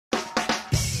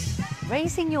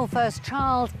Raising your first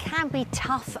child can be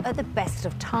tough at the best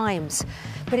of times,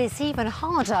 but it's even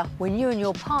harder when you and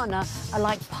your partner are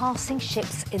like passing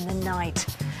ships in the night.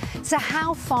 So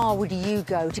how far would you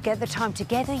go to get the time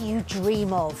together you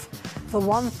dream of? For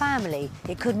one family,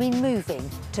 it could mean moving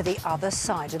to the other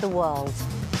side of the world.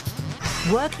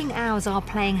 Working hours are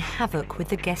playing havoc with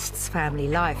the guest's family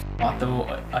life. I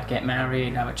thought I'd get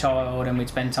married, have a child, and we'd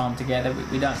spend time together.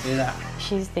 We don't do that.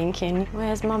 She's thinking,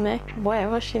 where's Mummy? Where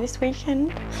was she this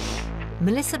weekend?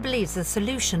 Melissa believes the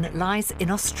solution lies in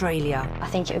Australia. I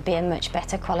think it would be a much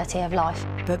better quality of life.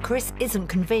 But Chris isn't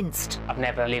convinced. I've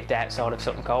never lived outside of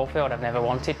Sutton Coldfield. I've never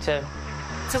wanted to.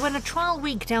 So when a trial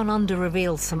week down under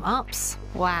reveals some ups...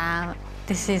 Wow,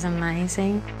 this is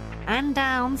amazing. ...and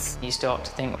downs... You start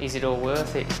to think, is it all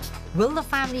worth it? Will the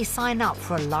family sign up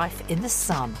for a life in the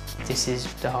sun? This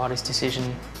is the hardest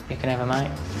decision you can ever make.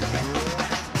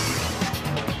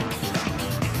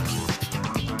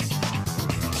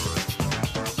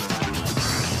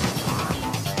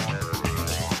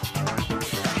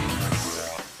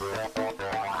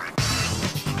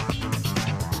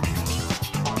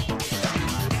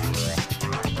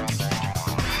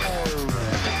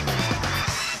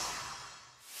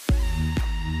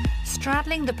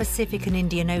 Straddling the Pacific and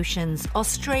Indian Oceans,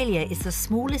 Australia is the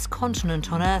smallest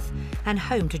continent on Earth and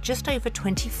home to just over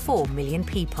 24 million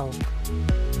people.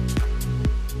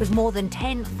 With more than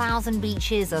 10,000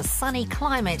 beaches, a sunny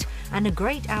climate and a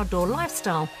great outdoor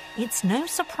lifestyle, it's no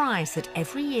surprise that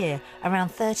every year around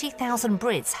 30,000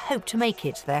 Brits hope to make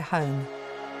it their home.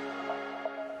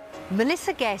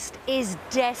 Melissa Guest is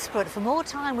desperate for more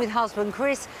time with husband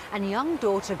Chris and young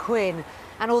daughter Quinn.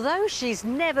 And although she's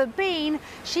never been,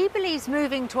 she believes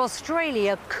moving to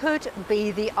Australia could be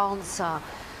the answer.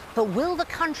 But will the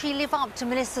country live up to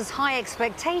Melissa's high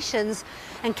expectations?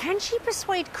 And can she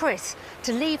persuade Chris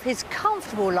to leave his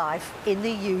comfortable life in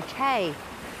the UK?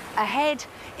 Ahead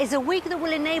is a week that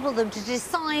will enable them to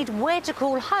decide where to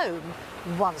call home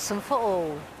once and for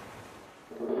all.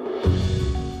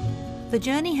 The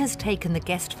journey has taken the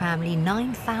Guest family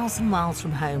 9,000 miles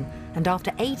from home, and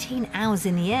after 18 hours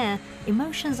in the air,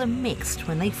 emotions are mixed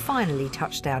when they finally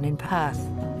touch down in Perth.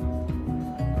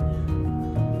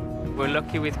 We're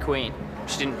lucky with Queen.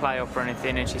 She didn't play up or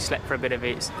anything, and she slept for a bit of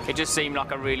it. It just seemed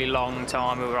like a really long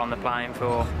time we were on the plane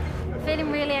for.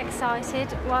 Feeling really excited.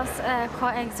 It was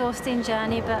quite an exhausting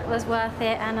journey, but was worth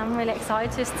it, and I'm really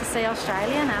excited just to see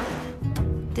Australia now.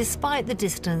 Despite the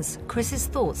distance, Chris's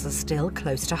thoughts are still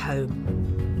close to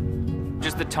home.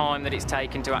 Just the time that it's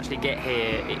taken to actually get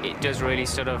here, it does really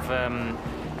sort of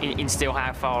instill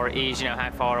how far it is, you know,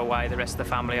 how far away the rest of the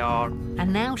family are.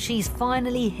 And now she's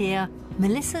finally here,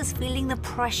 Melissa's feeling the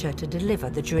pressure to deliver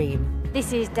the dream.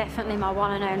 This is definitely my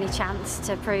one and only chance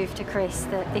to prove to Chris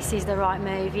that this is the right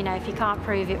move. You know, if you can't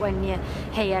prove it when you're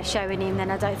here showing him,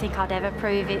 then I don't think I'd ever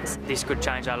prove it. This could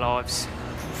change our lives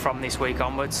from this week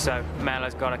onwards, so Mel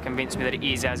has got to convince me that it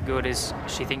is as good as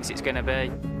she thinks it's going to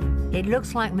be. It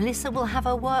looks like Melissa will have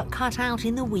her work cut out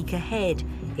in the week ahead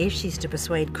if she's to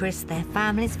persuade Chris their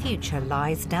family's future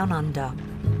lies down under.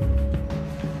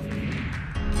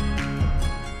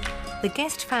 The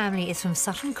Guest family is from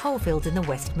Sutton Coldfield in the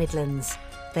West Midlands.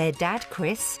 Their dad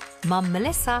Chris, mum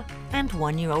Melissa and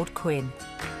one-year-old Quinn.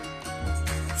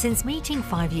 Since meeting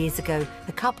 5 years ago,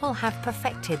 the couple have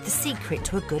perfected the secret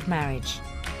to a good marriage.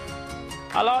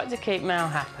 I like to keep Mel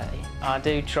happy. I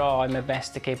do try my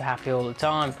best to keep her happy all the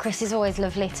time. Chris is always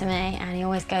lovely to me, and he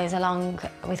always goes along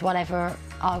with whatever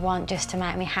I want just to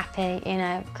make me happy. You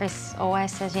know, Chris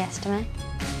always says yes to me.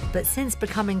 But since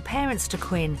becoming parents to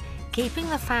Quinn, keeping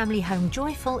the family home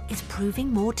joyful is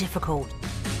proving more difficult.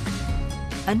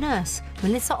 A nurse,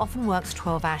 Melissa often works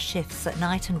 12-hour shifts at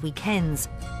night and weekends,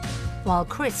 while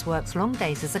Chris works long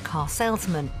days as a car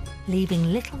salesman,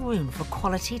 leaving little room for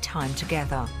quality time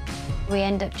together. We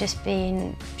end up just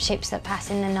being ships that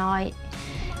pass in the night,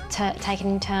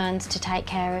 taking turns to take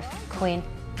care of Quinn.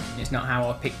 It's not how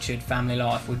I pictured family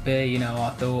life would be. You know, I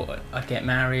thought I'd get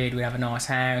married, we'd have a nice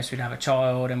house, we'd have a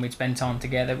child, and we'd spend time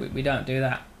together. We don't do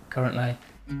that currently.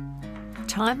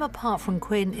 Time apart from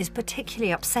Quinn is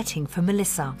particularly upsetting for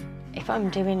Melissa. If I'm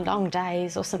doing long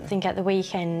days or something at the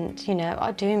weekend, you know,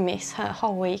 I do miss her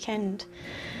whole weekend.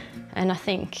 And I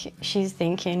think she's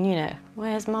thinking, you know,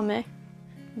 where's Mummy?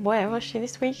 Where was she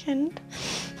this weekend?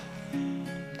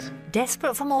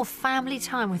 Desperate for more family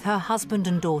time with her husband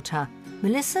and daughter,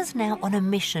 Melissa's now on a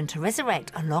mission to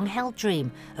resurrect a long-held dream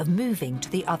of moving to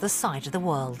the other side of the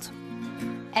world.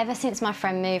 Ever since my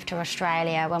friend moved to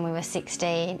Australia when we were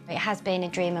 16, it has been a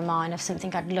dream of mine of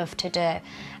something I'd love to do.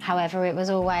 However, it was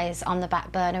always on the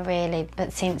back burner really,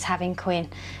 but since having Quinn,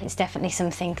 it's definitely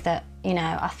something that, you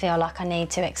know, I feel like I need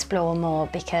to explore more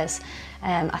because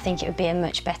I think it would be a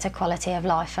much better quality of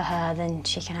life for her than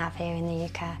she can have here in the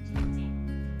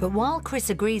UK. But while Chris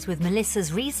agrees with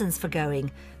Melissa's reasons for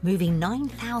going, moving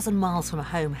 9,000 miles from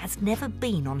home has never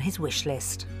been on his wish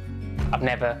list. I've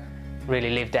never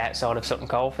really lived outside of Sutton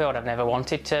Coldfield. I've never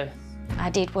wanted to. I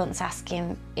did once ask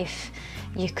him if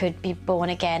you could be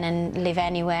born again and live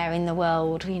anywhere in the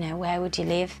world, you know, where would you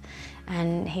live?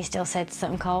 And he still said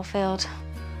Sutton Coldfield.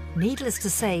 Needless to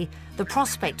say, the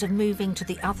prospect of moving to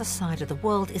the other side of the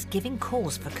world is giving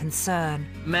cause for concern.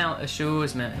 Mel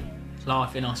assures me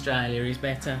life in Australia is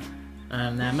better.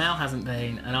 Now, Mel hasn't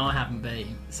been and I haven't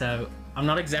been, so I'm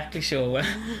not exactly sure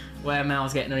where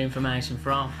Mel's getting her information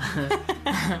from.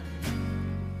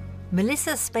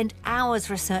 Melissa spent hours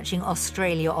researching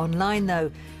Australia online though,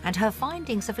 and her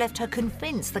findings have left her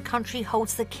convinced the country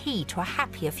holds the key to a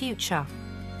happier future.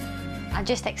 I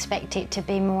just expect it to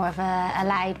be more of a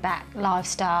laid-back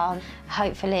lifestyle.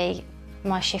 Hopefully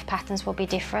my shift patterns will be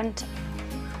different.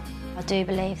 I do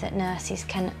believe that nurses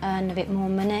can earn a bit more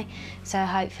money, so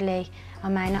hopefully I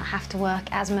may not have to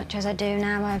work as much as I do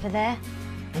now over there.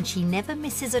 And she never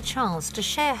misses a chance to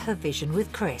share her vision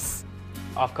with Chris.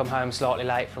 I've come home slightly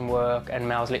late from work and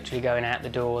Mel's literally going out the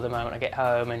door the moment I get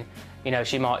home, and, you know,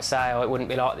 she might say, oh, it wouldn't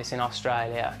be like this in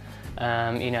Australia.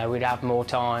 You know, we'd have more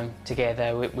time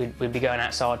together, we'd be going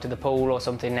outside to the pool or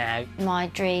something now. My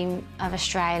dream of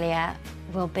Australia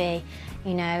will be,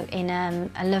 you know, in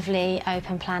a lovely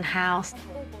open plan house,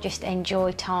 just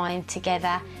enjoy time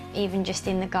together, even just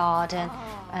in the garden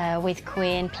with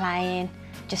Quinn playing,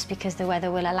 just because the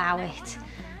weather will allow it,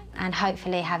 and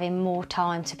hopefully having more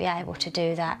time to be able to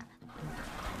do that.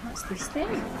 What's this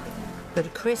thing?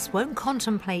 But Chris won't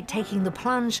contemplate taking the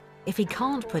plunge if he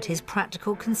can't put his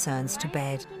practical concerns to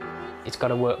bed. It's got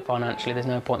to work financially, there's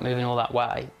no point moving all that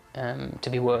way to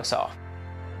be worse off.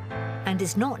 And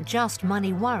it's not just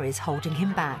money worries holding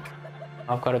him back.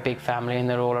 I've got a big family and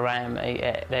they're all around me.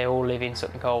 They all live in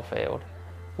Sutton Coldfield.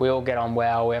 We all get on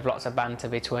well, we have lots of banter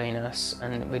between us,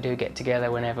 and we do get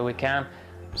together whenever we can.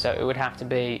 So it would have to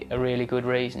be a really good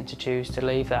reason to choose to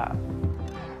leave that.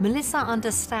 Melissa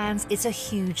understands it's a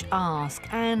huge ask,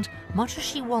 and much as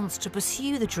she wants to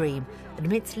pursue the dream,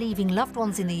 admits leaving loved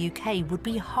ones in the UK would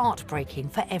be heartbreaking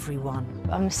for everyone.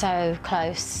 I'm so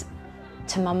close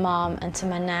to my mum and to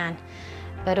my nan,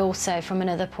 but also from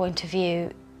another point of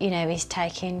view, you know, he's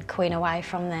taking Quinn away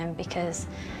from them because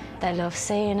they love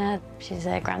seeing her. She's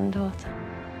their granddaughter.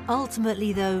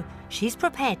 Ultimately, though, she's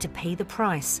prepared to pay the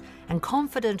price and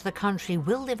confident the country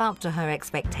will live up to her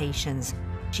expectations.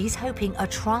 She's hoping a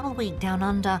trial week down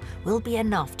under will be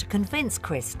enough to convince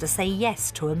Chris to say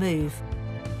yes to a move.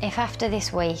 If after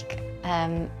this week,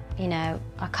 you know,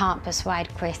 I can't persuade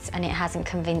Chris and it hasn't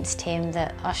convinced him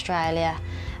that Australia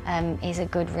is a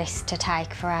good risk to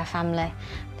take for our family,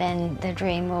 then the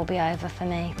dream will be over for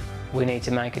me. We need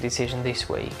to make a decision this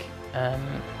week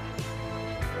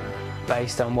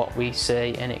based on what we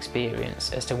see and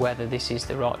experience as to whether this is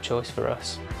the right choice for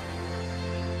us.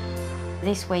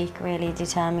 This week really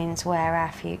determines where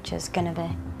our future's going to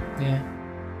be. Yeah.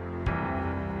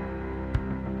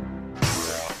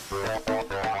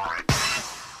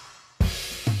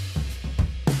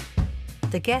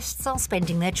 The guests are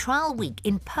spending their trial week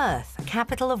in Perth,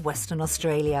 capital of Western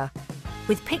Australia.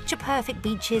 With picture-perfect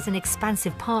beaches and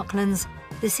expansive parklands,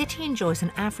 the city enjoys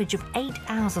an average of 8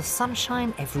 hours of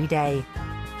sunshine every day.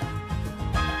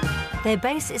 Their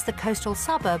base is the coastal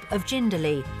suburb of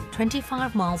Jindalee,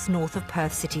 25 miles north of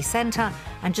Perth city centre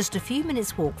and just a few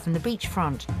minutes' walk from the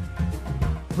beachfront.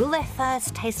 Will their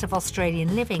first taste of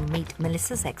Australian living meet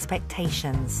Melissa's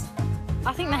expectations?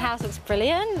 I think the house looks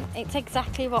brilliant. It's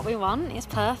exactly what we want. It's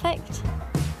perfect.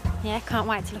 Yeah, can't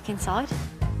wait to look inside.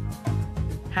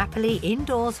 Happily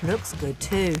indoors looks good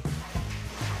too.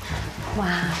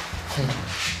 Wow.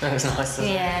 That was nice, wasn't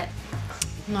it? Yeah.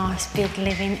 Nice big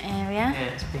living area.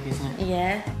 Yeah, it's big, isn't it?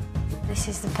 Yeah. This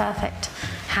is the perfect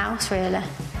house, really.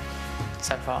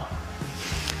 So far.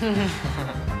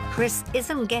 Chris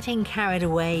isn't getting carried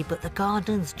away, but the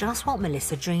garden's just what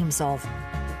Melissa dreams of.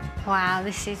 Wow,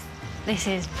 this is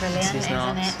brilliant, This is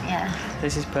nice. isn't it? Yeah.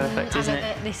 This is perfect, isn't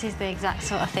it? This is the exact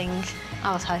sort of thing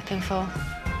I was hoping for.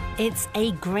 It's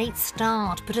a great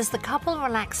start, but as the couple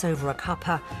relax over a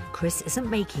cuppa, Chris isn't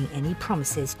making any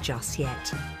promises just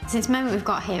yet. Since the moment we've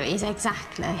got here, it is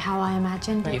exactly how I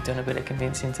imagined it. You've done a bit of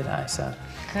convincing today, so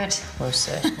Good. we'll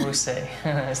see. We'll see.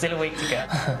 Still a week to go.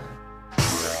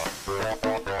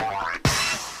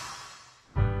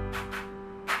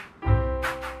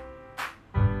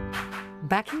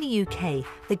 Back in the UK,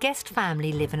 the Guest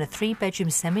family live in a 3-bedroom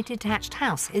semi-detached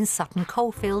house in Sutton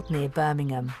Coldfield near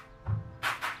Birmingham.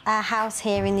 Our house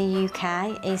here in the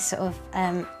UK is sort of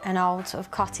an old sort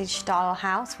of cottage-style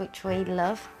house, which we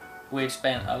love. We've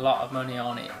spent a lot of money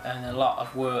on it and a lot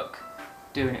of work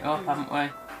doing it up, haven't we?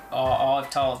 I've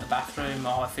tiled the bathroom,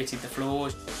 I've fitted the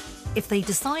floors. If they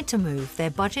decide to move,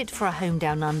 their budget for a home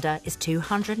down under is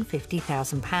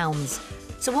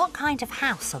 £250,000. So what kind of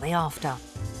house are they after?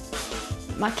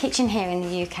 My kitchen here in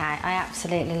the UK I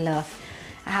absolutely love.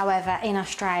 However, in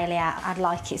Australia, I'd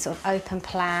like it sort of open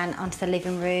plan onto the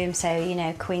living room, so, you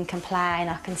know, Quinn can play and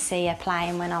I can see her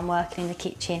playing when I'm working in the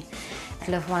kitchen.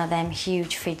 I love one of them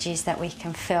huge fridges that we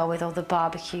can fill with all the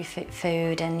barbecue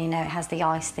food, and, you know, it has the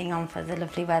ice thing on for the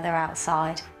lovely weather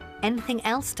outside. Anything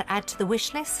else to add to the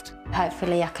wish list?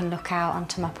 Hopefully I can look out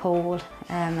onto my pool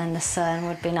and the sun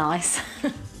would be nice.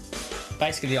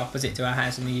 Basically the opposite to our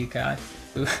house in the UK.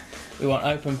 We want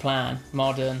open plan,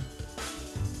 modern,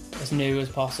 as new as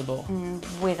possible.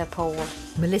 With a pool.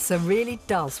 Melissa really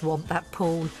does want that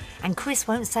pool, and Chris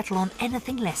won't settle on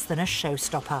anything less than a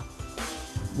showstopper.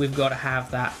 We've got to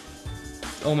have that,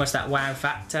 almost that wow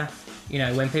factor. You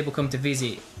know, when people come to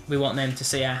visit, we want them to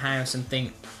see our house and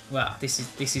think, well,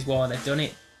 this is why they've done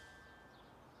it.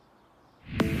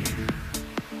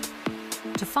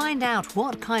 To find out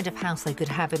what kind of house they could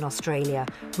have in Australia,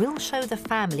 we'll show the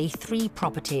family 3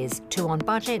 properties, 2 on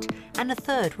budget and a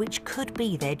 3rd which could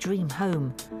be their dream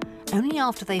home. Only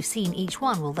after they've seen each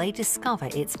one will they discover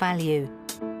its value.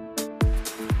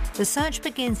 The search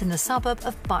begins in the suburb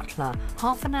of Butler,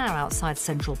 half an hour outside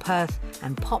central Perth,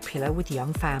 and popular with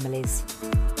young families.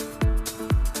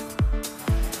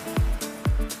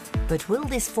 But will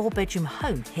this 4-bedroom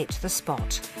home hit the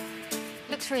spot?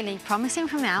 Looks really promising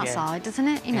from the outside, doesn't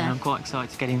it? You know. I'm quite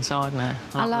excited to get inside now.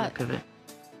 I like the look of it.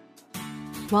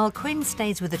 While Quinn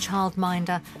stays with the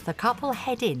childminder, the couple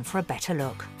head in for a better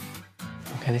look.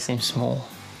 OK, this seems small.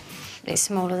 It's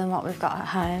smaller than what we've got at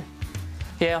home.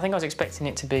 Yeah, I think I was expecting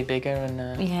it to be bigger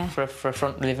and for a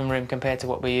front living room compared to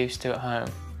what we're used to at home.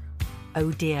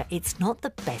 Oh dear, it's not the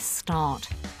best start.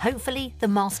 Hopefully the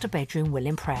master bedroom will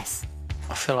impress.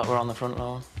 I feel like we're on the front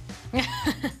lawn.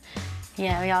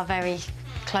 Yeah, we are very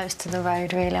close to the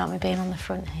road, really, aren't we, being on the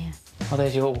front here? Well,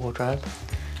 there's your wardrobe.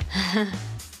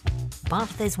 But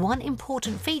there's one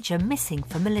important feature missing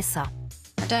for Melissa.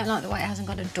 I don't like the way it hasn't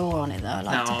got a door on it, though. I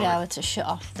like to be able to shut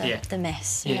off the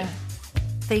mess, you know.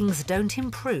 Things don't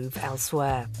improve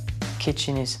elsewhere.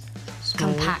 Kitchen is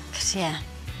small. Compact, yeah,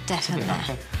 definitely. Like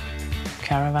a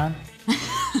caravan.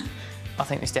 I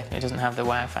think this definitely doesn't have the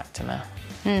wow factor now.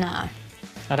 No.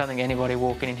 I don't think anybody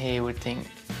walking in here would think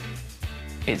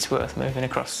it's worth moving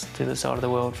across to the side of the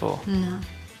world for. No.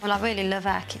 Well, I really love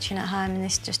our kitchen at home, and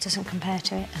this just doesn't compare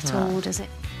to it at all, does it?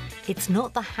 It's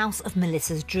not the house of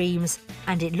Melissa's dreams,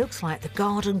 and it looks like the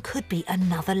garden could be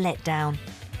another letdown.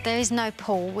 There is no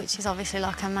pool, which is obviously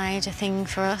like a major thing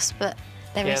for us, but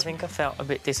there is... I think I felt a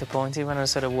bit disappointed when I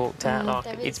sort of walked out. Like,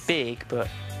 it's big, but...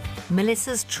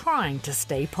 Melissa's trying to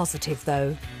stay positive,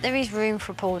 though. There is room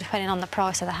for a pool, depending on the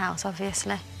price of the house,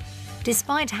 obviously.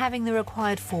 Despite having the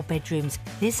required 4 bedrooms,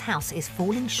 this house is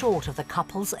falling short of the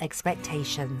couple's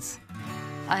expectations.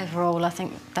 Overall, I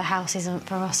think the house isn't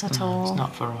for us at all. It's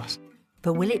not for us.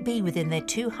 But will it be within their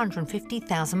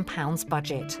 £250,000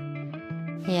 budget?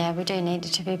 Yeah, we do need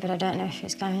it to be, but I don't know if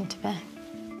it's going to be.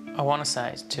 I want to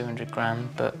say it's 200 grand,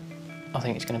 but I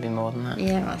think it's going to be more than that.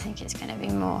 Yeah, I think it's going to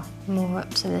be more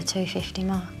up to the 250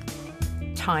 mark.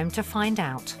 Time to find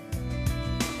out.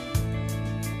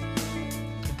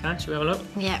 OK, shall we have a look?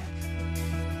 Yeah.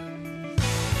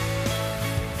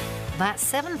 That's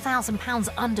 £7,000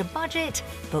 under budget,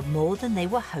 but more than they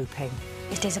were hoping.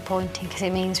 It's disappointing because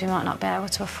it means we might not be able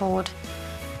to afford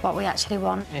what we actually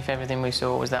want. If everything we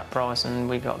saw was that price and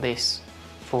we got this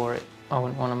for it, I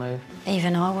wouldn't want to move.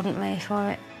 Even I wouldn't move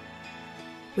for it.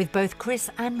 With both Chris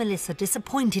and Melissa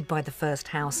disappointed by the first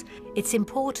house, it's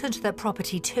important that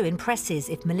property 2 impresses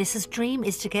if Melissa's dream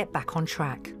is to get back on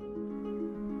track.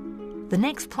 The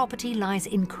next property lies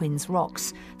in Quinns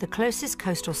Rocks, the closest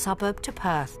coastal suburb to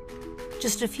Perth.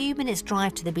 Just a few minutes'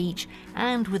 drive to the beach,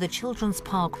 and with a children's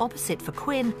park opposite for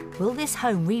Quinn, will this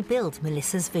home rebuild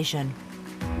Melissa's vision?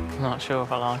 I'm not sure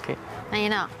if I like it. No, you're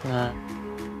not? No.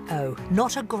 Oh,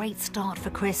 not a great start for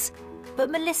Chris, but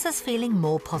Melissa's feeling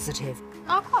more positive.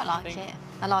 I quite like it.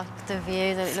 I like the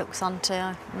view that it looks onto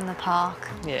in the park.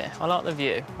 Yeah, I like the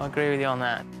view. I agree with you on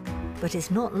that. But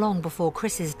it's not long before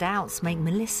Chris's doubts make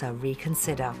Melissa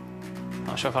reconsider.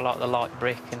 Not sure if I like the light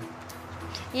brick and...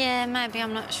 Yeah, maybe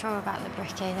I'm not sure about the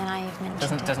brick either, now you've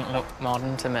mentioned it. Doesn't look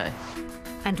modern to me.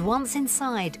 And once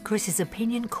inside, Chris's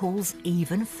opinion cools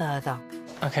even further.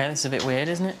 Okay, this is a bit weird,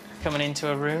 isn't it? Coming into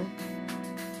a room.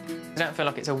 I don't feel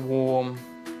like it's a warm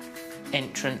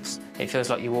entrance. It feels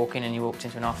like you walk in and you walked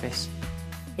into an office.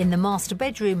 In the master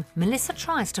bedroom, Melissa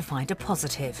tries to find a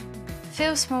positive.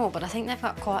 Feels small, but I think they've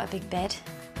got quite a big bed.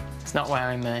 It's not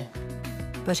wowing me.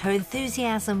 But her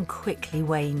enthusiasm quickly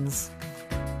wanes.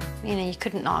 You know, you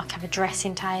couldn't like have a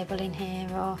dressing table in here,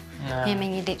 or No. I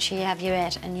mean, you literally have your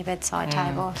bed and your bedside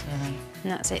table,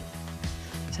 and that's it.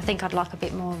 So I think I'd like a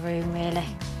bit more room, really.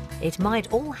 It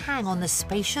might all hang on the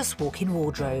spacious walk-in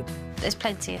wardrobe. There's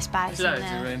plenty of space There's in loads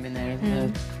there. of room in there,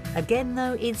 isn't there? Again,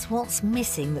 though, it's what's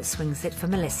missing that swings it for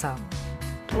Melissa.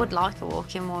 I would like a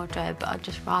walk-in wardrobe, but I'd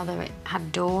just rather it had a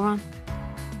door on.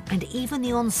 And even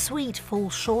the ensuite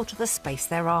falls short of the space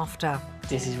they're after.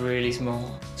 This is really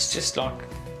small. It's just like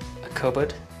a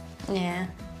cupboard. Yeah.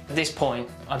 At this point,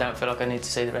 I don't feel like I need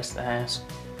to see the rest of the house.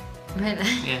 Really?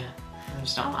 Yeah.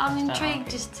 I'm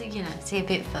intrigued just to, you know, see a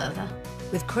bit further.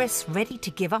 With Chris ready to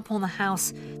give up on the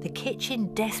house, the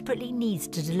kitchen desperately needs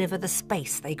to deliver the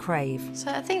space they crave.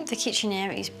 So I think the kitchen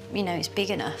area is, you know, it's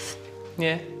big enough.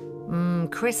 Yeah.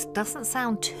 Chris doesn't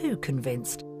sound too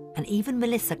convinced, and even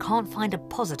Melissa can't find a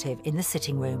positive in the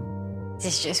sitting room.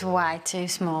 It's just way too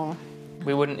small.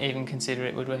 We wouldn't even consider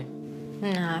it, would we?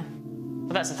 No.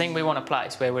 But that's the thing, we want a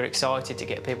place where we're excited to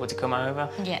get people to come over.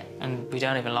 Yeah. And we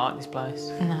don't even like this place.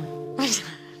 No.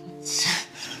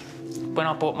 When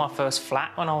I bought my first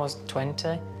flat when I was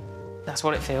 20, that's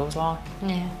what it feels like.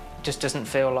 Yeah. It just doesn't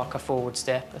feel like a forward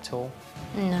step at all.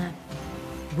 No.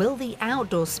 Will the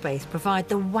outdoor space provide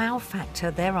the wow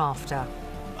factor they're after?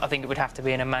 I think it would have to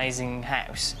be an amazing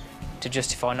house to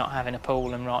justify not having a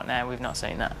pool, and right now we've not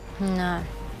seen that. No.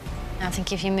 I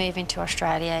think if you move into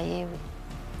Australia,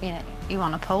 you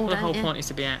want a pool, The don't whole you? point is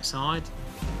to be outside.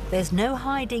 There's no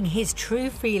hiding his true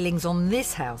feelings on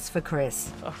this house for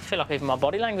Chris. I feel like even my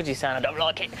body language is saying I don't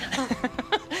like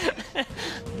it.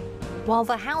 While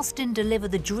the house didn't deliver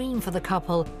the dream for the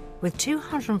couple, with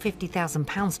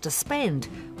 £250,000 to spend,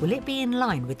 will it be in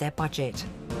line with their budget?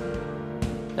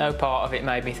 No part of it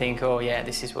made me think, oh yeah,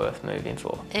 this is worth moving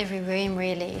for. Every room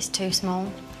really is too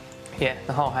small. Yeah,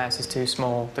 the whole house is too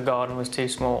small, the garden was too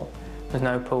small, there's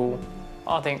no pool.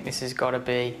 I think this has got to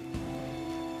be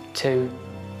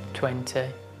 220.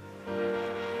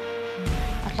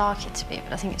 I'd like it to be,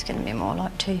 but I think it's going to be more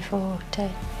like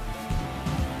 240.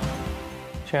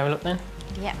 Shall we have a look then?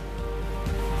 Yeah.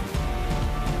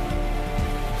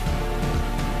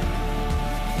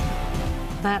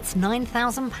 That's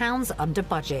 £9,000 under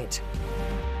budget.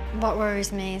 What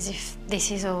worries me is if this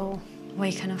is all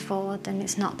we can afford, then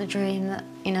it's not the dream that,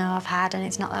 you know, I've had, and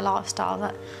it's not the lifestyle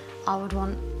that I would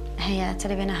want here, to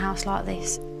live in a house like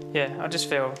this. Yeah, I just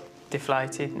feel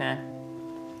deflated now.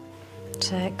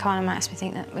 So it kind of makes me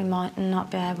think that we might not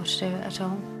be able to do it at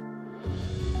all.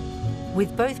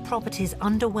 With both properties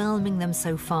underwhelming them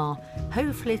so far,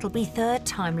 hopefully it'll be third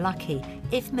time lucky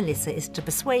if Melissa is to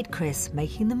persuade Chris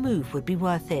making the move would be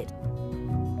worth it.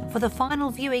 For the final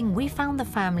viewing, we found the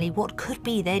family what could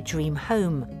be their dream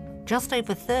home. Just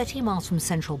over 30 miles from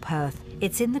central Perth,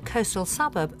 it's in the coastal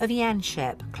suburb of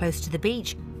Yanchep, close to the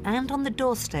beach and on the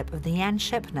doorstep of the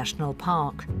Yanchep National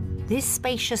Park. This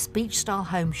spacious beach-style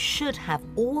home should have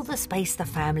all the space the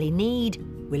family need.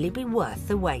 Will it be worth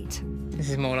the wait? This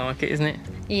is more like it, isn't it?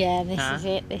 Yeah, this is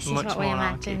it. This is Much what we more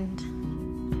like it.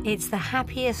 imagined. It's the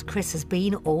happiest Chris has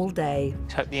been all day.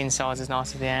 Just hope the inside's as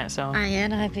nice as the outside. Oh, yeah,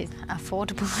 and I hope it's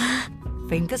affordable.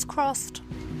 Fingers crossed.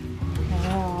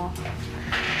 Oh,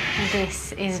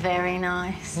 this is very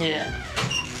nice. Yeah.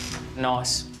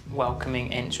 Nice,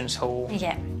 welcoming entrance hall.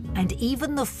 Yeah. And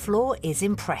even the floor is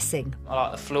impressing. I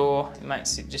like the floor.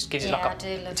 It just gives it Yeah, I like do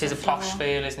a. love It is the a posh floor.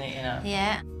 feel, isn't it? You know.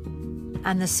 Yeah.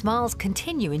 And the smiles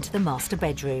continue into the master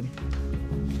bedroom.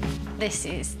 This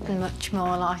is much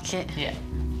more like it. Yeah.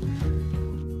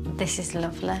 This is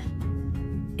lovely.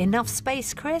 Enough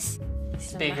space, Chris? This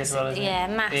is Big as well, isn't it? Yeah,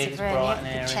 Big, massive bright room. and The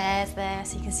airy. chairs there,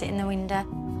 so you can sit in the window.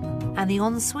 And the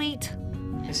ensuite?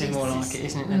 This is more like it,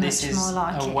 isn't it? And this much is more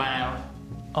like a it. wow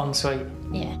ensuite.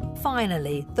 Yeah.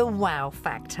 Finally, the wow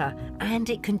factor. And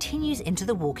it continues into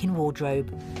the walk-in wardrobe.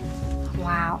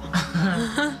 Wow.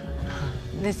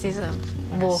 This is a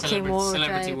walk-in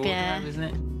Celebrity wardrobe, yeah. isn't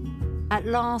it? At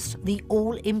last, the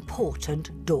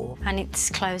all-important door. And it's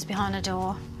closed behind a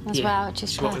door as Yeah, well, which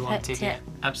is it's what perfect. we wanted, yeah.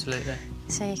 Absolutely.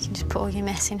 So you can just put all your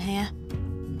mess in here.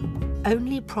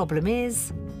 Only problem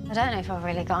is, I don't know if I've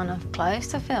really got enough clothes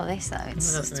to fill this though.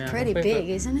 It's Yeah, pretty but- big,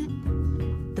 isn't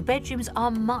it? the bedrooms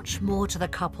are much more to the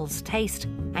couple's taste,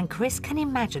 and Chris can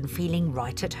imagine feeling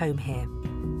right at home here.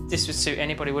 This would suit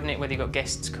anybody, wouldn't it? Whether you got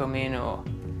guests coming or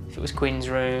if it was Quinn's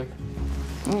room.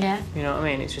 Yeah. You know what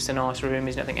I mean? It's just a nice room,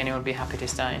 isn't it? I think anyone would be happy to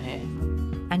stay in here.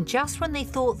 And just when they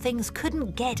thought things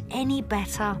couldn't get any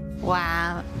better...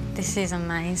 Wow, this is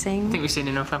amazing. I think we've seen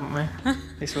enough, haven't we?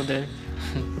 This will do.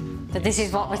 But this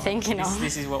is what we're thinking of.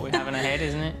 This is what we have in our head,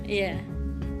 isn't it? Yeah.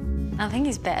 I think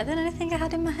it's better than anything I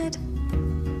had in my head.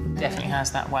 Definitely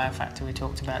has that wow factor we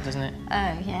talked about, doesn't it?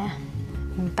 Oh, yeah.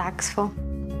 Bags full.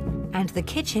 And the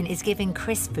kitchen is giving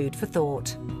Chris food for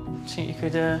thought. So you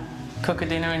could cook a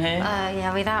dinner in here?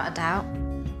 Yeah, without a doubt.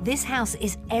 This house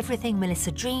is everything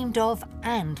Melissa dreamed of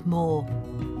and more.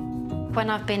 When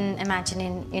I've been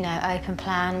imagining, you know, open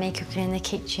plan, me cooking in the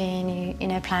kitchen, you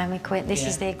know, playing with Quinn, this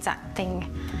is the exact thing.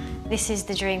 This is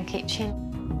the dream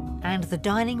kitchen. And the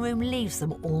dining room leaves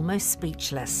them almost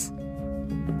speechless.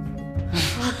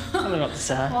 I don't know what to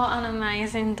say. What an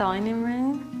amazing dining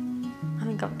room. I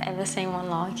don't think I've ever seen one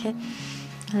like it.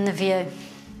 And the view,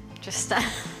 just...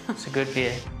 It's a good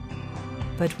view.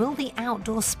 But will the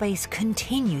outdoor space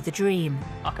continue the dream?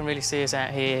 I can really see us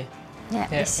out here. Yeah,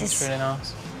 This is really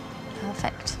nice.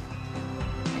 Perfect.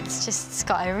 It's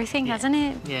got everything, hasn't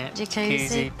it? Yeah.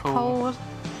 Jacuzzi, pool.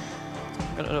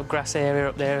 Got a little grass area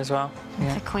up there as well.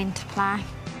 For Quinn to play.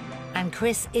 And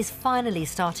Chris is finally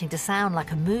starting to sound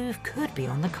like a move could be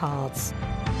on the cards.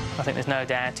 I think there's no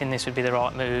doubting this would be the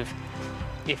right move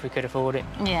if we could afford it.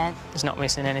 Yeah. It's not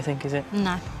missing anything, is it?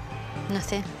 No,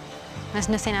 nothing. There's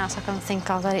nothing else I can think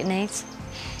of that it needs.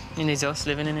 It needs us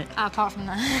living in it. Apart from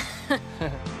that.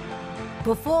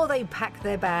 Before they pack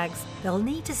their bags, they'll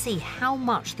need to see how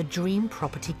much the dream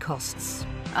property costs.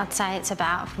 I'd say it's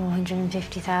about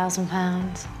 £450,000.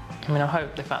 I mean, I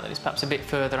hope the fact that it's perhaps a bit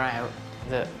further out,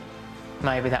 that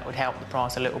maybe that would help the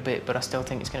price a little bit, but I still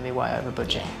think it's going to be way over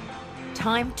budget.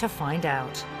 Time to find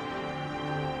out.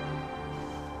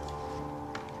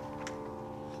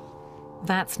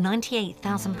 That's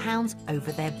 £98,000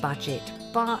 over their budget,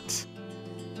 but...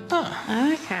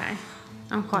 Oh, OK.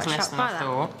 I'm quite That's less shocked than by I that.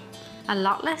 thought. A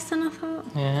lot less than I thought.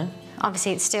 Yeah.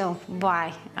 Obviously, it's still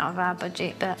way out of our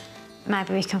budget, but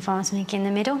maybe we can find something in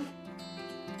the middle.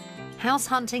 House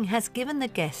hunting has given the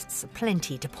guests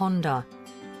plenty to ponder.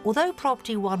 Although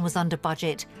property one was under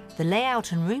budget, the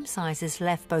layout and room sizes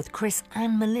left both Chris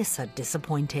and Melissa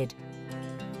disappointed.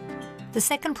 The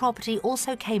second property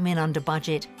also came in under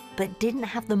budget, but didn't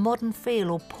have the modern feel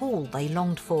or pool they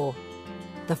longed for.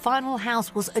 The final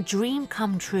house was a dream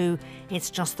come true. It's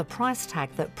just the price tag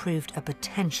that proved a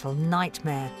potential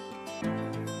nightmare.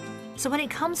 So when it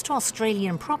comes to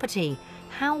Australian property,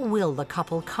 how will the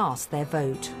couple cast their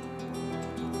vote?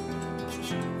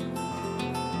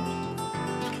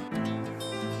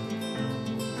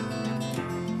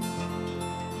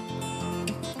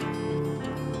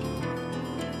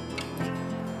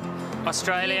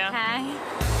 Australia. Okay.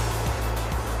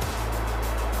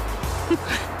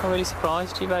 I'm really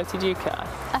surprised you voted UK.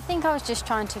 I think I was just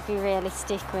trying to be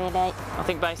realistic, really. I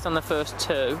think based on the first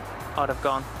two, I'd have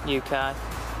gone UK.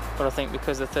 But I think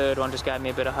because the third one just gave me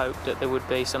a bit of hope that there would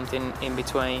be something in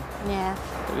between. Yeah.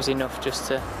 It was enough just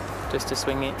to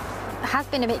swing it. It has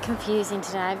been a bit confusing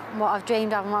today. What I've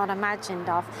dreamed of and what I imagined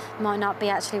of might not be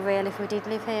actually real if we did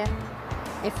live here,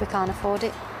 if we can't afford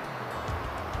it.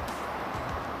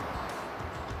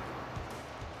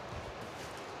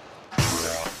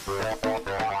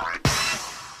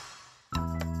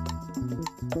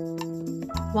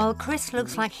 While Chris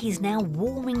looks like he's now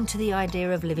warming to the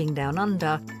idea of living down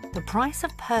under, the price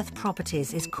of Perth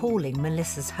properties is calling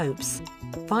Melissa's hopes.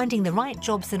 Finding the right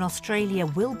jobs in Australia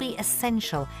will be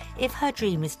essential if her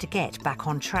dream is to get back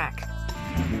on track.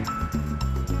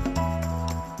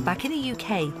 Back in the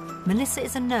UK, Melissa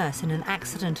is a nurse in an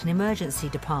accident and emergency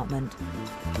department.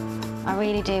 I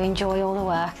really do enjoy all the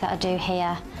work that I do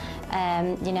here.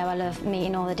 You know, I love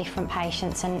meeting all the different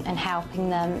patients and helping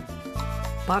them.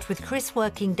 But with Chris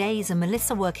working days and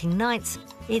Melissa working nights,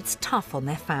 it's tough on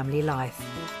their family life.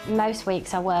 Most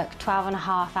weeks I work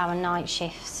 12.5-hour night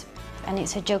shifts, and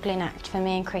it's a juggling act for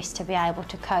me and Chris to be able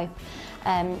to cope,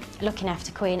 looking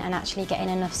after Quinn and actually getting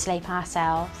enough sleep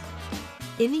ourselves.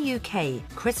 In the UK,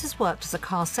 Chris has worked as a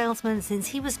car salesman since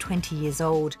he was 20 years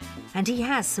old, and he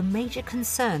has some major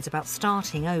concerns about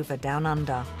starting over down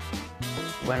under.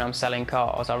 When I'm selling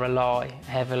cars, I rely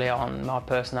heavily on my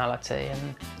personality,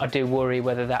 and I do worry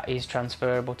whether that is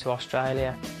transferable to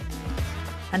Australia.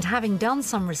 And having done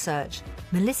some research,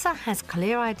 Melissa has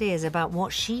clear ideas about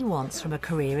what she wants from a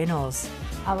career in Oz.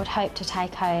 I would hope to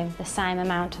take home the same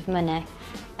amount of money,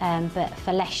 but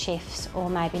for less shifts or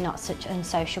maybe not such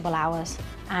unsociable hours.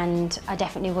 And I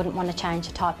definitely wouldn't want to change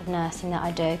the type of nursing that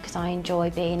I do, because I enjoy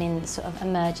being in the sort of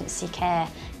emergency care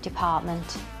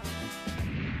department.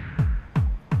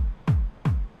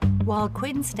 While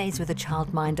Quinn stays with a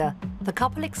childminder, The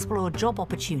couple explore job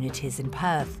opportunities in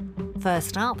Perth.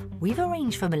 First up, we've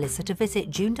arranged for Melissa to visit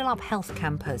Joondalup Health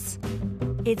Campus.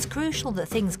 It's crucial that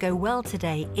things go well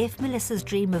today if Melissa's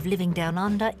dream of living down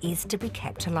under is to be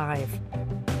kept alive.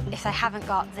 If they haven't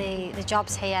got the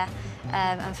jobs here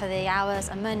and for the hours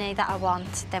and money that I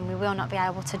want, then we will not be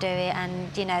able to do it,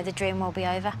 and, you know, the dream will be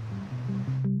over.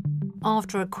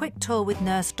 After a quick tour with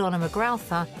nurse Donna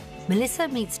McGrauther, Melissa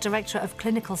meets Director of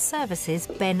Clinical Services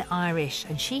Ben Irish,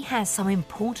 and she has some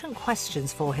important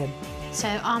questions for him. So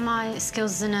are my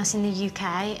skills as a nurse in the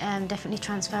UK definitely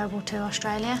transferable to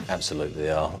Australia? Absolutely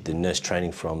they are. The nurse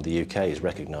training from the UK is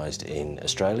recognised in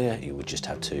Australia. You would just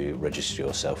have to register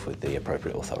yourself with the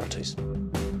appropriate authorities.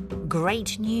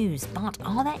 Great news, but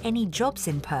are there any jobs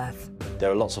in Perth? There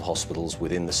are lots of hospitals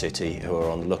within the city who are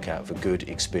on the lookout for good,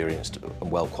 experienced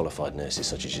and well-qualified nurses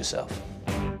such as yourself.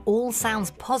 All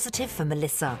sounds positive for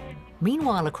Melissa.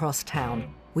 Meanwhile, across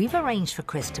town, we've arranged for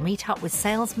Chris to meet up with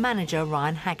sales manager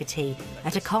Ryan Haggerty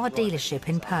at a car dealership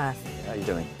in Perth. How are you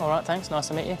doing? All right, thanks. Nice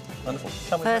to meet you. Wonderful.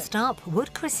 First up,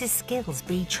 would Chris's skills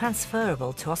be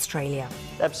transferable to Australia?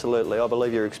 Absolutely. I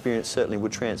believe your experience certainly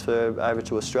would transfer over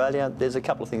to Australia. There's a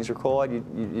couple of things required.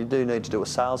 You do need to do a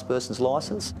salesperson's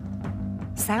licence.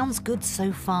 Sounds good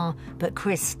so far, but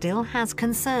Chris still has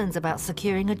concerns about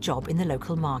securing a job in the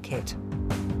local market.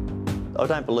 I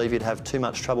don't believe you'd have too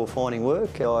much trouble finding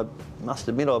work. I must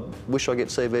admit, I wish I get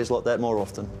CVs like that more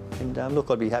often. And look,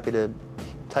 I'd be happy to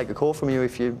take a call from you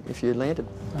if you landed.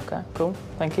 OK, cool.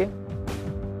 Thank you.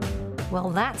 Well,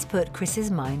 that's put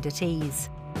Chris's mind at ease.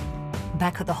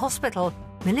 Back at the hospital,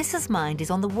 Melissa's mind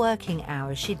is on the working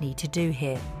hours she'd need to do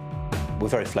here. We're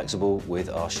very flexible with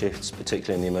our shifts,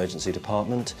 particularly in the emergency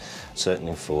department.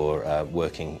 Certainly for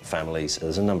working families,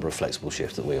 there's a number of flexible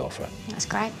shifts that we offer. That's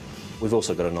great. We've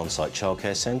also got an on-site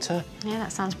childcare centre. Yeah,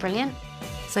 that sounds brilliant.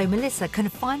 So Melissa can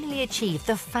finally achieve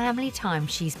the family time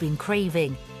she's been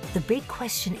craving. The big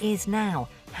question is now,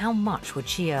 how much would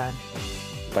she earn?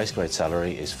 Base grade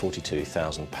salary is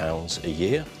 £42,000 a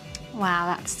year. Wow,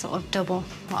 that's sort of double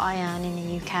what I earn in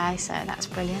the UK, so that's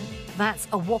brilliant. That's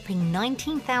a whopping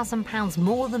 £19,000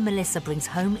 more than Melissa brings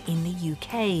home in the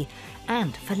UK,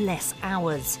 and for less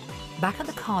hours. Back at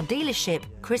the car dealership,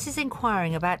 Chris is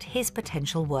inquiring about his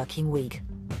potential working week.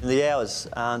 The hours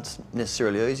aren't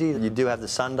necessarily easy. You do have the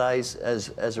Sundays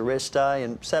as a rest day,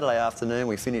 and Saturday afternoon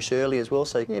we finish early as well,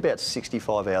 so yeah, about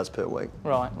 65 hours per week.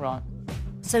 Right.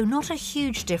 So not a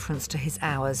huge difference to his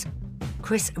hours.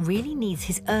 Chris really needs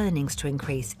his earnings to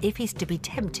increase if he's to be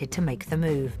tempted to make the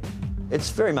move.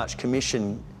 It's very much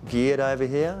commission geared over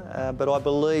here, but I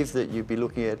believe that you'd be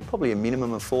looking at probably a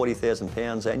minimum of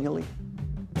 £40,000 annually.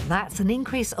 That's an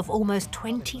increase of almost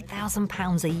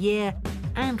 £20,000 a year,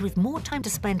 and with more time to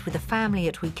spend with the family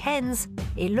at weekends,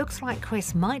 it looks like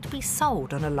Chris might be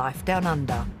sold on a life down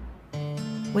under.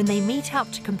 When they meet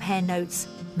up to compare notes,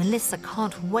 Melissa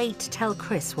can't wait to tell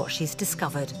Chris what she's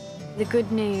discovered. The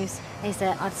good news is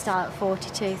that I'd start at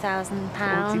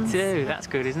 £42,000. 42, that's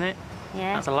good, isn't it?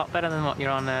 Yeah. That's a lot better than what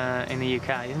you're on in the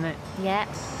UK, isn't it? Yeah.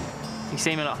 You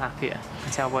seem a lot happier. I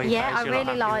can tell by your Yeah, face I you're a lot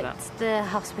really happier with liked the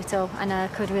hospital, and I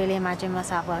could really imagine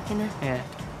myself working there. Yeah.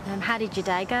 How did your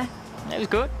day go? It was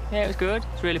good. Yeah, it was good.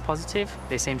 It's really positive.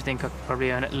 They seem to think I could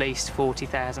probably earn at least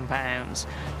 £40,000.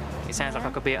 It sounds like I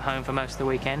could be at home for most of the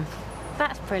weekend.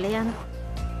 That's brilliant.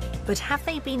 But have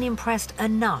they been impressed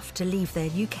enough to leave their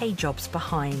UK jobs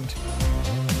behind?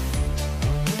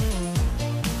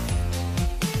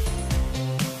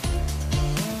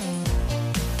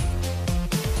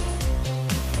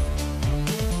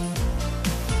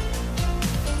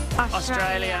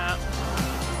 Australia.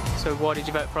 So why did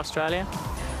you vote for Australia?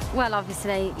 Well,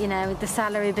 obviously, you know, with the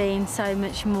salary being so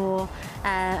much more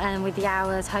and with the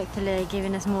hours hopefully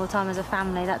giving us more time as a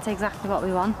family, that's exactly what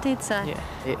we wanted, so... Yeah,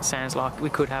 it sounds like we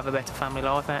could have a better family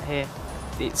life out here.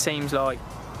 It seems like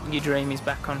your dream is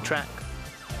back on track.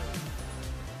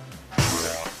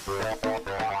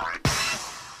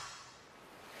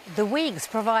 The week's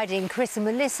providing Chris and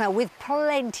Melissa with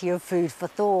plenty of food for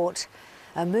thought.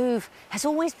 A move has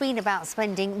always been about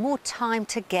spending more time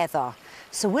together.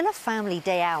 So will a family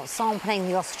day out sampling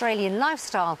the Australian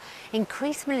lifestyle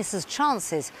increase Melissa's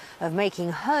chances of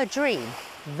making her dream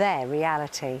their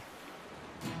reality?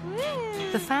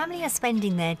 The family are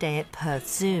spending their day at Perth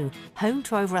Zoo, home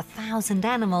to over 1,000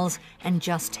 animals and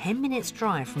just 10 minutes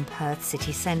drive from Perth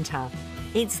city centre.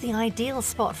 It's the ideal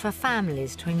spot for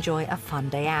families to enjoy a fun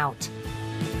day out.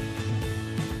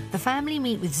 The family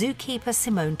meet with zookeeper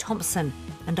Simone Thompson,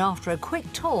 and after a quick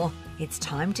tour, it's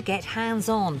time to get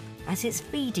hands-on, as it's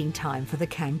feeding time for the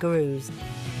kangaroos.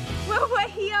 Well, we're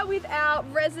here with our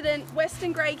resident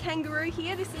Western grey kangaroo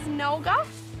here. This is Nolga.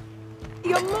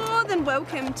 You're more than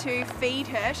welcome to feed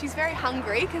her. She's very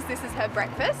hungry because this is her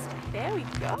breakfast. There we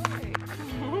go.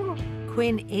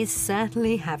 Quinn is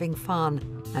certainly having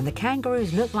fun, and the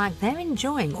kangaroos look like they're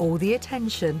enjoying all the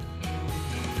attention.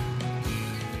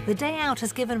 The day out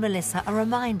has given Melissa a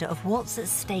reminder of what's at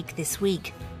stake this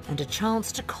week and a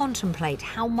chance to contemplate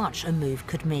how much a move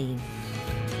could mean.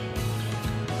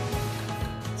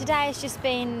 Today has just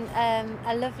been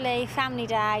a lovely family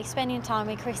day, spending time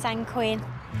with Chris and Quinn.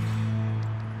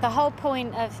 The whole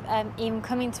point of even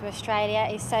coming to Australia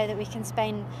is so that we can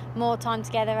spend more time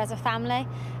together as a family.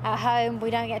 At home,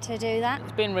 we don't get to do that.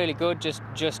 It's been really good just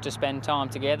to spend time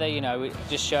together, you know, it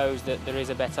just shows that there is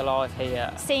a better life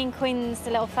here. Seeing Quinn's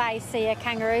little face see a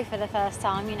kangaroo for the first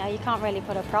time, you know, you can't really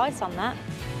put a price on that.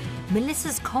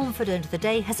 Melissa's confident the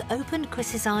day has opened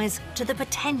Chris's eyes to the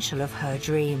potential of her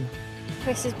dream.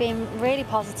 Chris has been really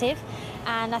positive,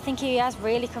 and I think he has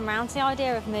really come round to the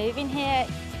idea of moving here.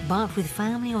 But with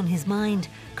family on his mind,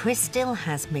 Chris still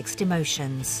has mixed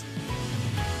emotions.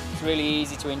 It's really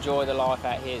easy to enjoy the life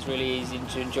out here. It's really easy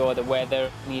to enjoy the weather.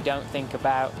 You don't think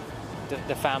about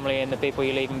the family and the people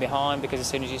you're leaving behind, because as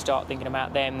soon as you start thinking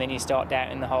about them, then you start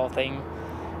doubting the whole thing.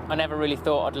 I never really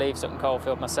thought I'd leave Sutton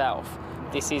Coldfield myself.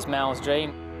 This is Mel's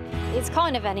dream. It's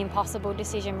kind of an impossible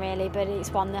decision, really, but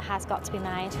it's one that has got to be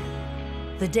made.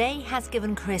 The day has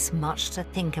given Chris much to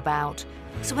think about.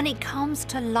 So when it comes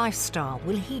to lifestyle,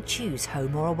 will he choose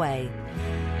home or away?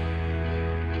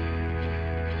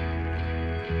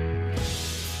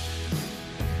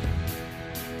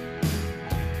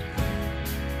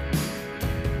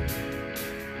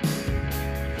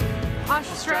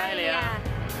 Australia!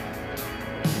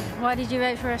 Why did you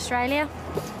vote for Australia?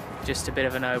 Just a bit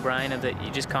of a no-brainer that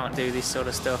you just can't do this sort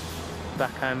of stuff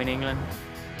back home in England.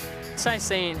 So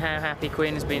seeing how happy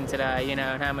Quinn's been today, you know,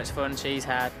 and how much fun she's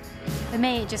had. For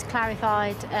me, it just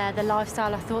clarified the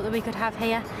lifestyle I thought that we could have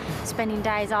here, spending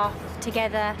days off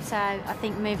together. So I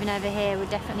think moving over here would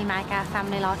definitely make our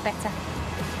family life better.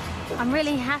 I'm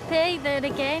really happy that,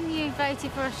 again, you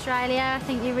voted for Australia. I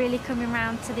think you're really coming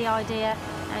round to the idea,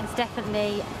 and it's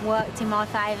definitely worked in my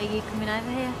favour, you coming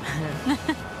over here.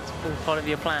 It's all part of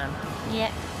your plan. Yeah.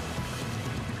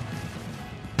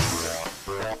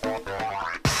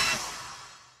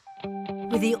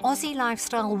 With the Aussie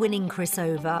lifestyle winning Chris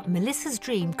over, Melissa's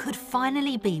dream could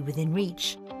finally be within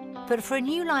reach. But for a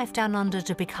new life down under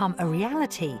to become a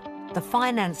reality, the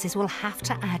finances will have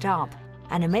to add up,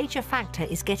 and a major factor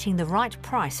is getting the right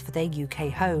price for their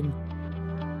UK home.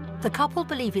 The couple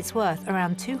believe it's worth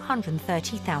around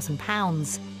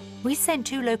 £230,000. We sent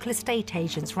 2 local estate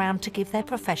agents round to give their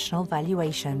professional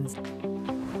valuations.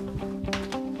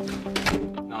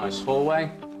 Nice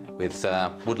hallway with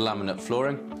wood laminate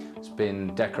flooring. It's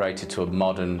been decorated to a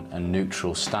modern and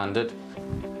neutral standard.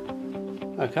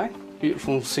 Okay,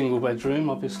 beautiful single bedroom,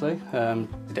 obviously.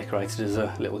 Decorated as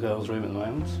a little girl's room at the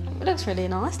moment. It looks really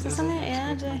nice, doesn't it?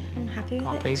 Yeah, I'm happy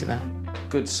with it. Pleased with that.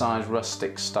 Good sized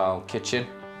rustic style kitchen.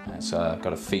 It's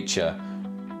got a feature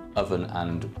oven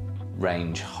and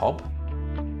range hob.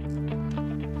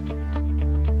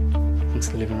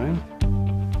 Into the living room.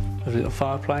 Lovely little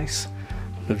fireplace.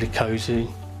 Lovely cosy,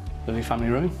 lovely family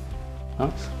room.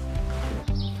 Nice.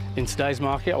 In today's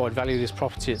market, I would value this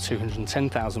property at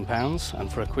 £210,000,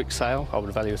 and for a quick sale, I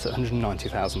would value it at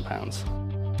 £190,000.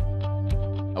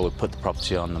 I would put the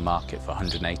property on the market for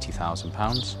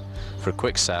 £180,000. For a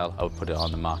quick sale, I would put it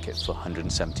on the market for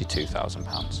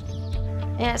 £172,000.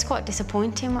 Yeah, it's quite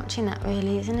disappointing watching that,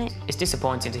 really, isn't it? It's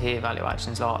disappointing to hear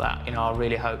valuations like that. You know, I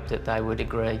really hope that they would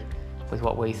agree with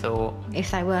what we thought.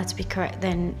 If they were to be correct,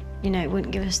 then, you know, it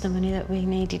wouldn't give us the money that we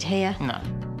needed here. No.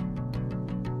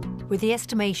 With the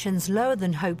estimations lower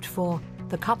than hoped for,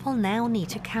 the couple now need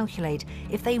to calculate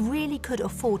if they really could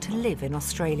afford to live in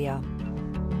Australia.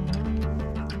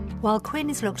 While Quinn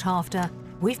is looked after,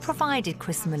 we've provided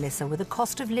Chris and Melissa with a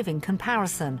cost of living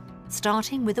comparison,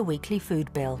 starting with a weekly food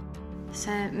bill.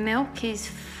 So milk is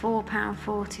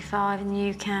 £4.45 in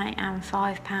the UK and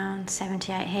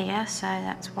 £5.78 here, so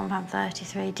that's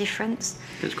 £1.33 difference.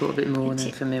 It's quite a bit more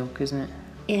than for milk, isn't it?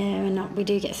 Yeah, and we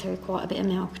do get through quite a bit of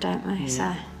milk, don't we? Yeah.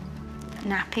 So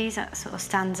nappies, that sort of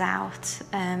stands out.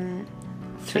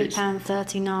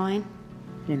 £3.39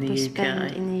 in the UK.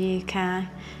 Spend in the UK,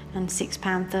 and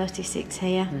 £6.36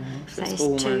 here. So it's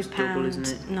almost double, isn't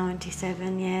it?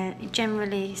 £2.97. Yeah, it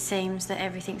generally seems that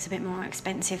everything's a bit more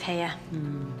expensive here.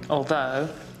 Although,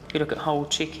 if you look at whole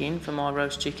chicken for my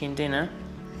roast chicken dinner,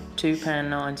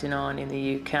 £2.99 in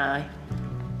the UK,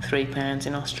 £3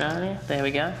 in Australia. There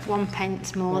we go. 1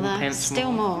 pence more though. Pence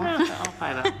Still more. I'll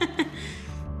pay that.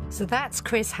 So that's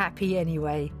Chris happy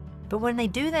anyway. But when they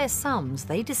do their sums,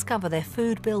 they discover their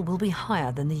food bill will be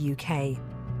higher than the UK.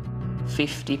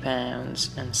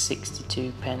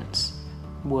 £50.62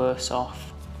 worse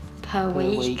off per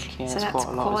week. Yeah, so that's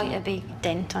quite a big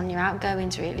dent on your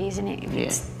outgoings, really, isn't it? If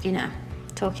it's, you know,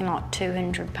 talking like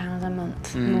 £200 a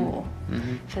month more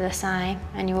for the same,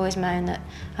 and you always moan that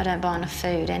I don't buy enough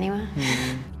food anyway.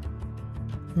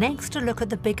 Next, a look at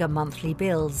the bigger monthly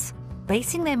bills,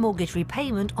 basing their mortgage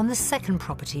repayment on the second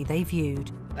property they viewed.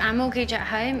 Our mortgage at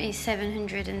home is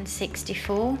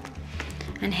 £764,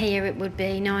 and here it would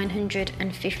be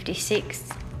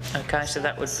 £956. Okay, so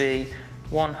that would be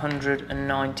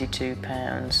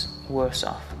 £192 worse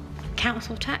off.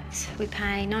 Council tax, we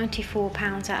pay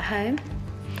 £94 at home,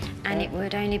 and it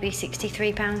would only be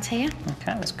 £63 here. Okay,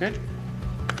 that's good.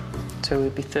 So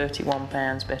we'd be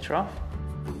 £31 better off.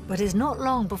 But it's not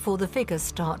long before the figures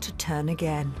start to turn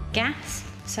again. Gas,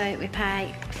 so we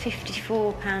pay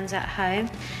 £54 at home,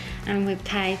 and we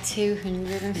pay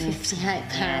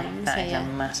 £258 That is here. a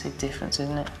massive difference,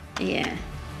 isn't it? Yeah.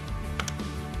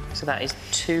 So that is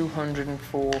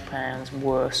 £204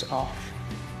 worse off.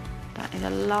 That is a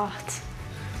lot.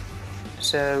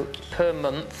 So per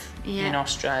month in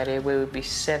Australia, we would be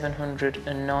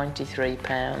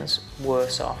 £793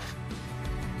 worse off.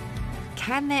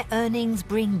 Can their earnings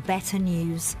bring better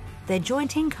news? Their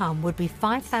joint income would be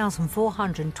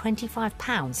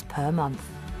 £5,425 per month.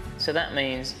 So that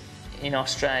means in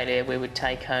Australia, we would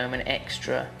take home an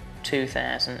extra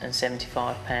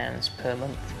 £2,075 per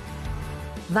month.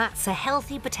 That's a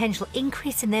healthy potential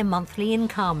increase in their monthly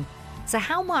income. So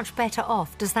how much better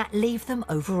off does that leave them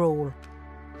overall?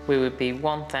 We would be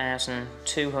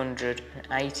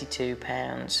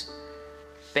 £1,282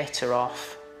 better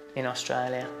off in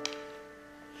Australia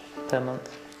per month.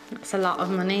 That's a lot of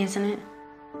money, isn't it?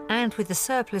 And with the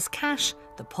surplus cash,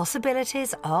 the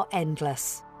possibilities are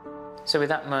endless. So with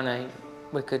that money,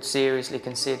 we could seriously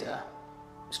consider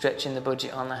stretching the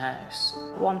budget on the house.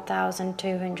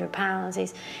 £1,200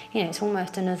 is, you know, it's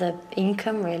almost another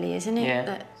income, really, isn't it?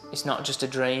 Yeah. It's not just a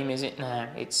dream, is it now?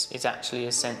 It's actually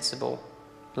a sensible,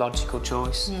 logical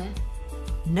choice. Yeah.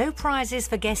 No prizes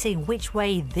for guessing which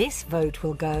way this vote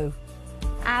will go.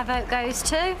 Our vote goes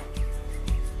to...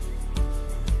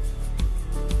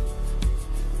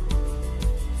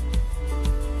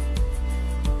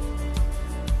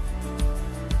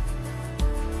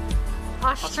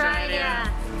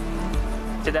 Australia.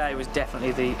 Today was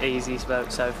definitely the easiest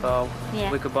vote so far.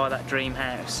 Yeah. We could buy that dream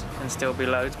house and still be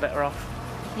loads better off.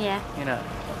 Yeah. You know.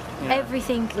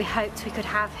 Everything we hoped we could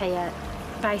have here,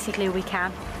 basically we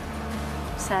can.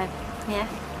 So, yeah,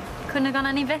 couldn't have gone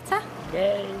any better.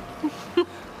 Yay.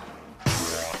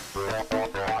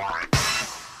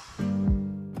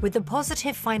 With the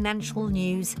positive financial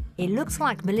news, it looks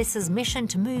like Melissa's mission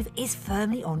to move is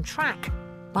firmly on track.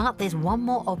 But there's one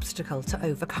more obstacle to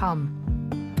overcome.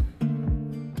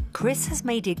 Chris has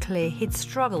made it clear he'd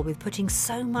struggle with putting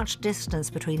so much distance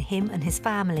between him and his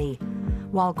family.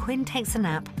 While Quinn takes a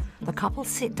nap, the couple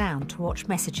sit down to watch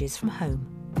messages from home.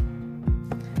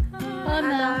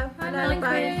 Hello. Hello,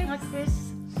 Quinn. Hi,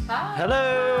 Chris. Hi.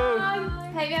 Hello. Hi.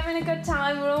 Hope you're having a good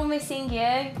time. We're all missing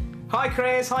you. Hi,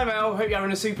 Chris. Hi, Mel. Hope you're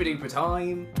having a super duper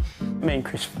time. Me and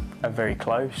Chris are very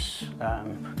close.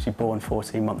 She's born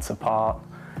 14 months apart.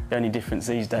 The only difference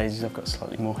these days is I've got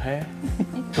slightly more hair.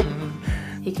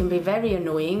 He can be very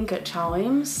annoying at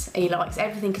times. He likes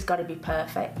everything has got to be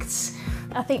perfect.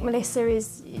 I think Melissa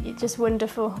is just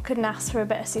wonderful. Couldn't ask for a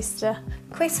better sister.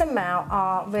 Chris and Mel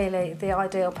are really the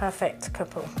ideal perfect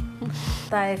couple.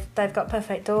 They've got a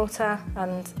perfect daughter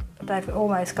and they've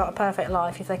almost got a perfect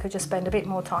life if they could just spend a bit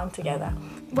more time together.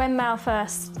 When Mel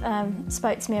first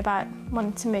spoke to me about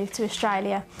wanting to move to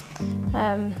Australia,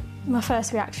 my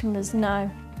first reaction was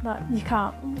no. Like, you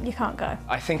can't go.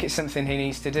 I think it's something he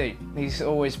needs to do. He's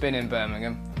always been in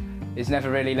Birmingham. He's never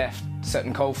really left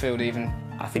Sutton Coldfield even.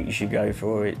 I think you should go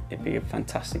for it. It'd be a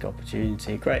fantastic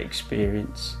opportunity, a great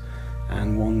experience,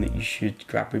 and one that you should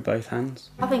grab with both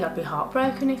hands. I think I'd be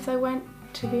heartbroken if they went,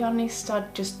 to be honest.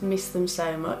 I'd just miss them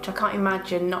so much. I can't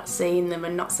imagine not seeing them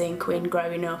and not seeing Quinn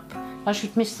growing up. I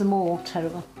should miss them all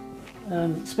terrible,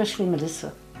 especially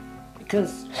Melissa,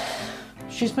 because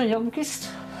she's my youngest.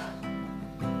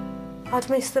 I'd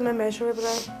miss them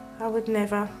immeasurably. I would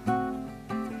never.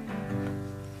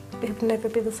 It would never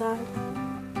be the same.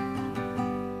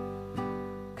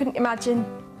 Couldn't imagine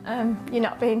you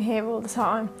not being here all the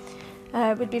time.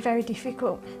 It would be very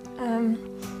difficult.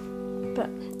 But,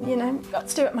 you know, you've got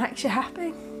to do what makes you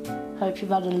happy. Hope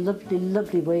you've had a lovely,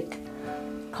 lovely week.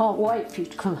 Can't wait for you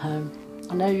to come home.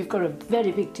 I know you've got a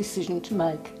very big decision to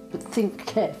make, but think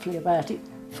carefully about it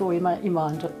before you make your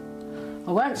mind up.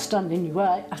 I won't stand in your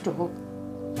way at all.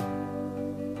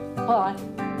 Bye.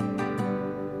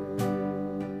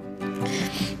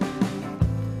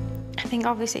 I think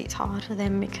obviously it's hard for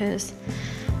them because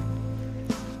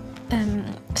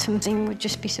something would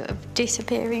just be sort of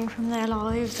disappearing from their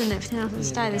lives and everything else would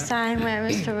stay the same,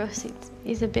 whereas for us it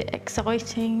is a bit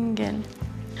exciting, and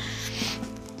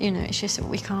you know, it's just that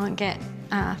we can't get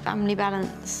our family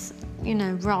balance, you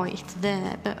know, right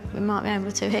there, but we might be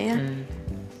able to here.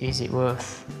 Is it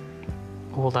worth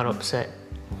all that upset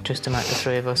just to make the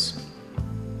three of us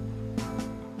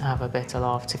have a better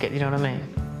life together, you know what I mean?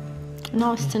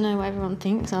 Nice to know what everyone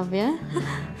thinks of you,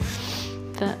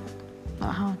 but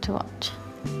not hard to watch.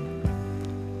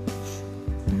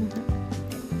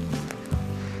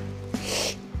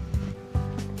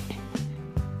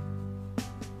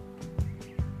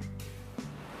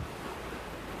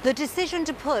 The decision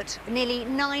to put nearly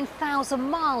 9,000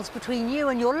 miles between you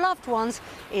and your loved ones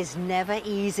is never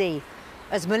easy.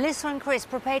 As Melissa and Chris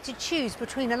prepare to choose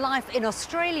between a life in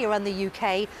Australia and the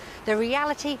UK, the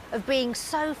reality of being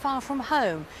so far from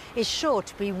home is sure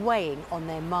to be weighing on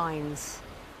their minds.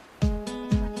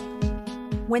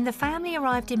 When the family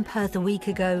arrived in Perth a week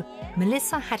ago,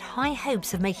 Melissa had high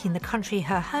hopes of making the country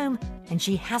her home, and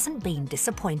she hasn't been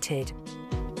disappointed.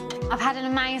 I've had an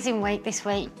amazing week this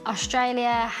week.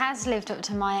 Australia has lived up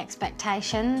to my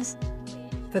expectations.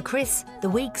 For Chris, the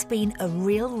week's been a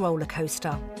real roller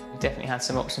coaster. Definitely had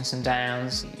some ups and some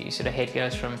downs. Your sort of head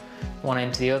goes from one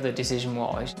end to the other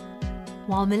decision-wise.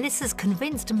 While Melissa's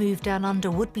convinced a move down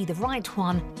under would be the right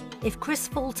one, if Chris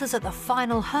falters at the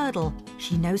final hurdle,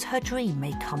 she knows her dream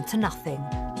may come to nothing.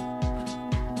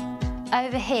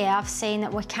 Over here, I've seen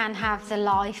that we can have the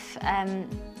life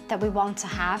that we want to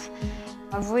have.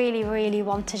 I really, really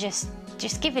want to just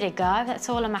give it a go. That's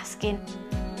all I'm asking.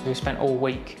 We spent all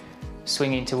week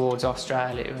swinging towards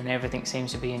Australia and everything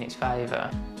seems to be in its favour.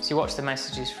 So you watch the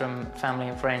messages from family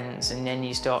and friends and then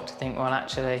you start to think, well,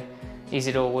 actually, is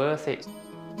it all worth it?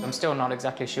 I'm still not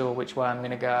exactly sure which way I'm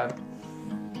going to go.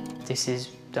 This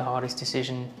is the hardest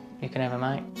decision you can ever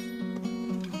make.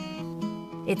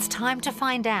 It's time to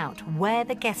find out where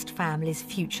the guest family's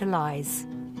future lies.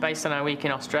 Based on our week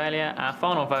in Australia, our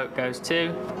final vote goes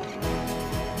to...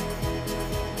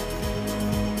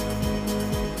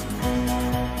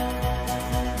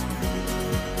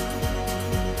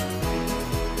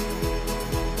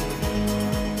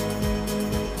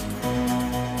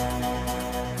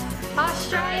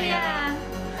 Australia!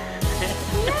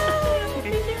 No!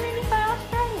 Did you really say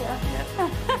Australia? Yeah.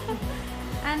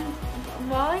 And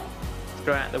why?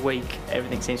 Throughout the week,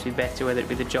 everything seems to be better, whether it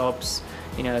be the jobs,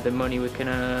 you know, the money we can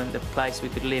earn, the place we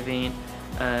could live in,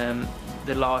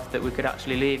 the life that we could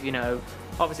actually live, you know.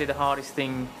 Obviously the hardest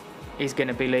thing is going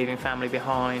to be leaving family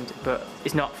behind, but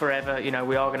it's not forever, you know,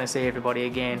 we are going to see everybody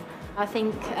again. I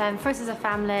think for us as a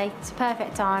family, it's a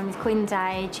perfect time with Quinn's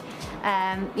age.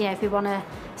 You know, if we want to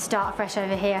start fresh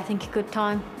over here, I think a good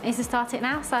time is to start it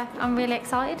now. So I'm really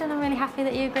excited and I'm really happy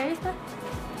that you agree with me.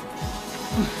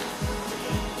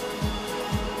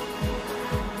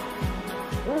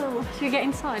 Ooh, should we get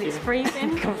inside? It's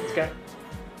freezing. Come on, let's go.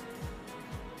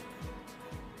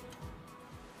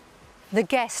 The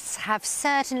guests have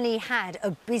certainly had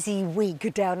a busy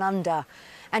week down under,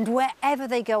 and wherever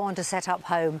they go on to set up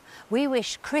home, we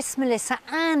wish Chris, Melissa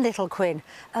and little Quinn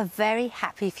a very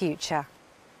happy future.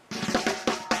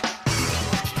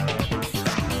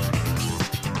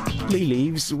 Lee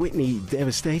leaves Whitney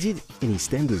devastated. In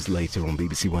EastEnders later on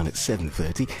BBC One at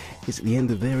 7:30, it's at the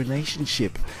end of their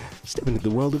relationship. Step into the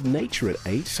world of nature at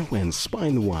 8 when Spy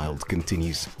in the Wild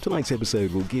continues. Tonight's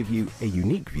episode will give you a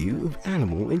unique view of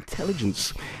animal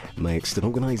intelligence. Next, an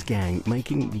organised gang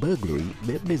making burglary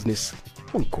their business,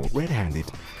 one caught red-handed.